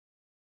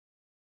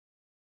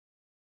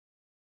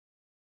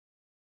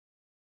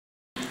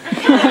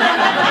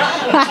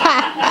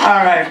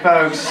All right,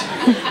 folks.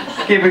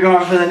 Keep it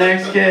going for the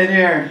next kid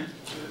here.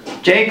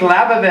 Jake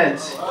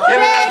Labovitz.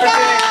 Give it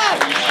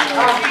up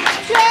for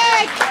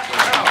Jake.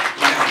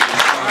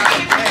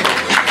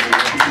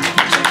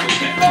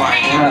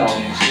 Well,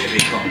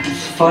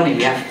 it's funny,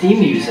 we have theme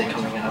music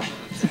coming up.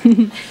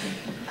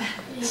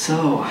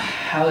 So,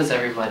 how is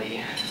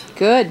everybody?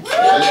 Good.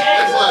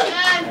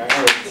 Alright.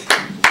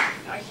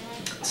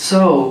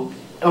 So,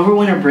 over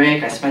winter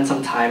break, I spent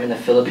some time in the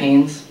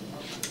Philippines,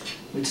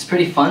 which is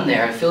pretty fun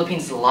there. The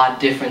Philippines is a lot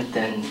different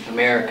than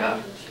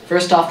America.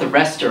 First off, the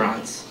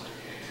restaurants.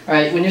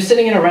 Alright, when you're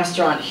sitting in a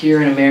restaurant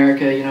here in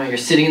America, you know, you're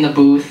sitting in the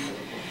booth,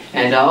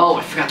 and oh,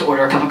 I forgot to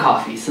order a cup of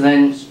coffee. So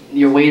then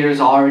your waiter's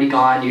already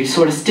gone. You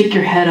sort of stick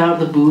your head out of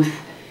the booth,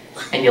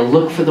 and you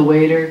look for the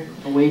waiter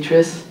or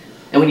waitress.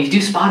 And when you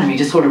do spot him, you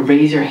just sort of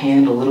raise your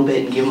hand a little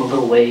bit and give him a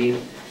little wave.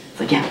 It's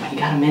like, yeah, you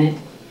got a minute?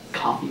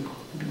 Coffee,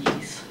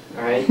 please.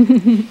 Alright?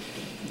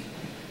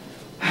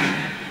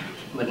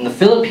 But in the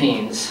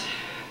Philippines,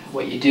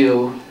 what you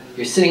do,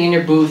 you're sitting in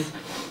your booth,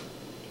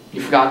 I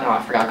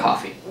forgot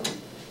coffee.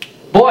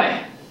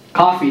 Boy,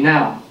 coffee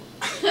now.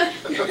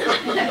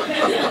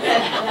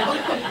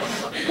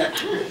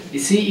 You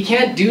see, you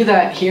can't do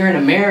that here in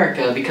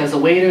America because the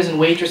waiters and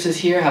waitresses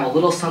here have a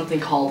little something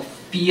called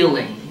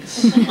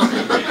feelings. You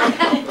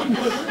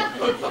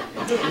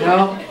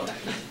know,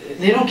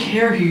 they don't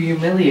care who you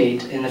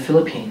humiliate in the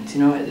Philippines,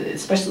 you know,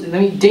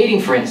 especially,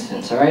 dating for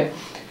instance, alright?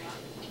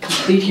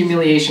 Complete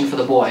humiliation for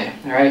the boy,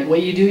 alright?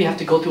 What you do, you have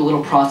to go through a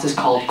little process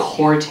called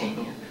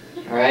courting,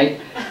 alright?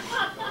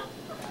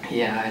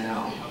 Yeah, I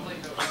know.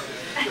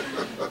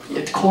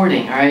 It's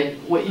courting, alright?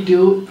 What you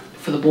do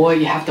for the boy,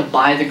 you have to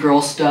buy the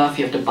girl stuff,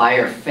 you have to buy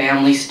her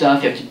family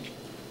stuff, you have to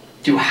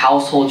do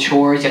household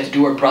chores, you have to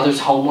do her brother's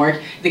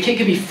homework. The kid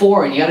could be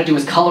 4 and you gotta do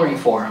his coloring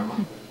for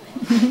him.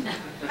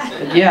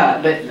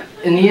 But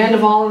in the end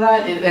of all of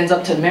that, it ends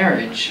up to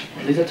marriage.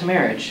 It leads up to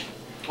marriage.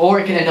 Or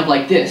it can end up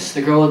like this.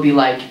 The girl would be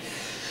like,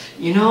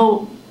 you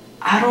know,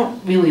 I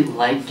don't really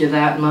like you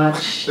that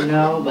much, you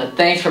know, but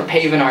thanks for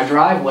paving our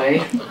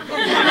driveway.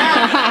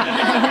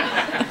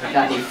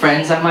 Got any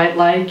friends I might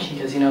like?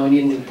 Because, you know, we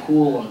need a new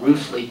pool and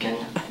roof's leaking.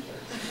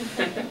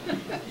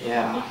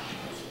 Yeah.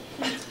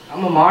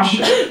 I'm a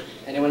mosher.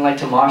 Anyone like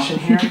to mosh in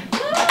here?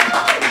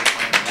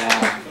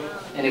 Yeah.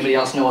 Anybody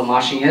else know what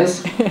moshing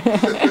is?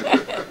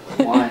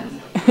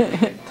 1.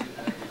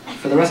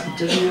 For the rest of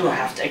you, I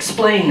have to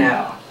explain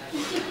now.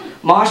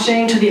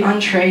 Moshing to the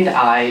untrained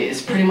eye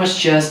is pretty much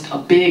just a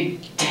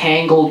big,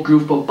 tangled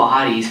group of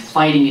bodies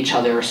fighting each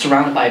other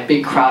surrounded by a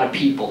big crowd of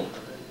people.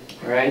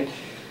 Alright?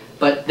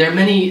 But there are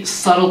many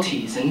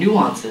subtleties and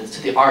nuances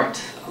to the art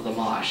of the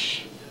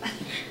mosh.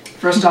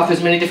 First off,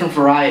 there's many different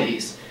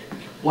varieties.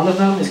 One of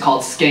them is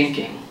called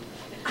skanking.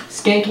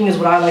 Skanking is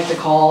what I like to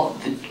call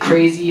the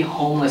crazy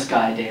homeless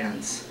guy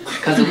dance,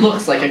 because it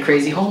looks like a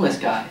crazy homeless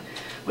guy.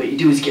 What you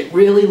do is get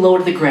really low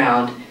to the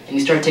ground, and you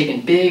start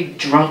taking big,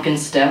 drunken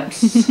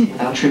steps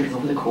without tripping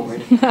over the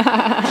cord. And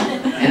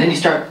then you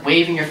start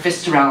waving your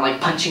fists around like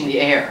punching the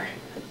air.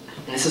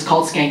 And this is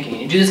called skanking.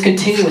 You do this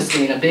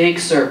continuously in a big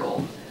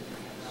circle.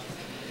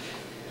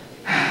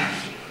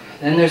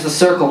 Then there's the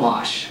circle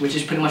mosh, which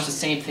is pretty much the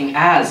same thing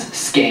as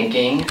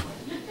skanking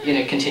in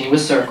a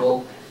continuous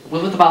circle,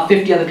 with about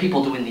 50 other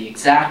people doing the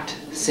exact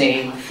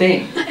same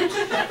thing.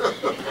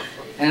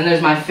 And then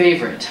there's my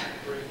favorite,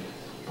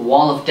 the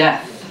Wall of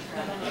Death.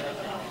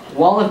 The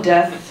Wall of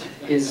Death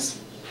is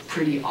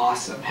pretty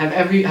awesome.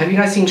 Have you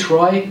guys seen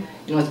Troy?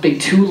 You know, it's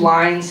big 2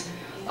 lines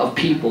of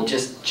people,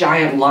 just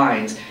giant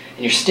lines, and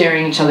you're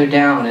staring each other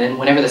down, and then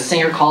whenever the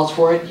singer calls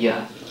for it, you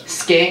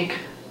skank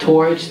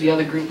towards the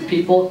other group of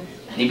people,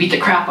 and you beat the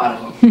crap out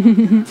of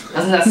them.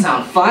 Doesn't that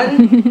sound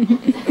fun?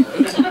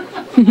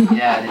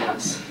 Yeah, it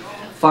is.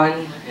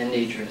 Fun and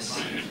dangerous.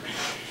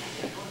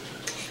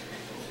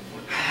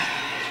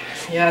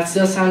 Yeah, it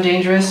does sound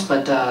dangerous,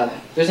 but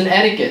there's an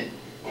etiquette.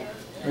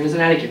 There is an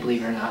etiquette,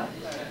 believe it or not.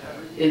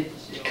 It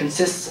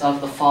consists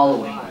of the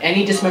following.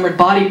 Any dismembered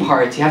body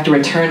parts, you have to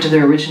return to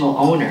their original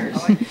owners.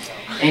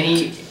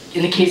 In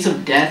the case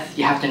of death,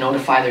 you have to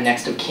notify their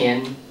next of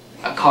kin.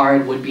 A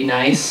card would be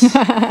nice.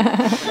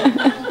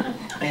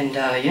 And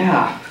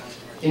yeah.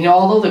 You know,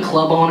 although the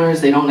club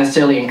owners, they don't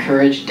necessarily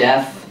encourage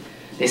death,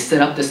 they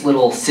set up this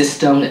little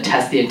system to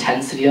test the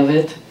intensity of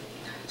it.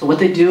 So what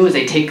they do is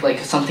they take like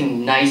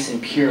something nice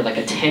and pure, like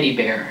a teddy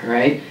bear,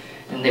 right?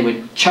 And they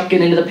would chuck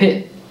it into the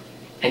pit.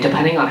 And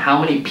depending on how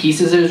many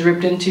pieces it was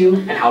ripped into,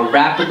 and how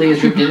rapidly it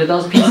was ripped into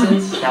those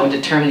pieces, that would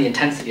determine the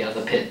intensity of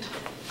the pit.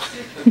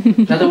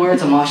 In other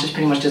words, a mosh is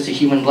pretty much just a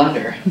human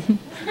blender.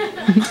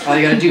 All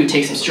you gotta do,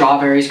 take some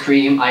strawberries,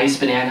 cream, ice,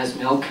 bananas,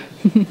 milk,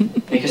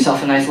 make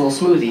yourself a nice little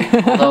smoothie.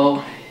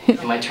 Although,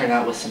 it might turn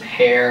out with some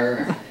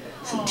hair,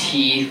 some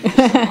teeth,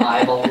 some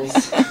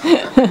eyeballs.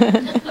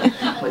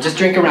 But just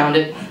drink around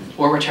it,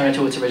 or return it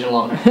to its original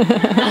owner.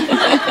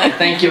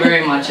 Thank you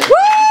very much.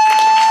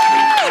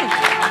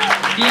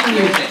 Theme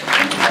music.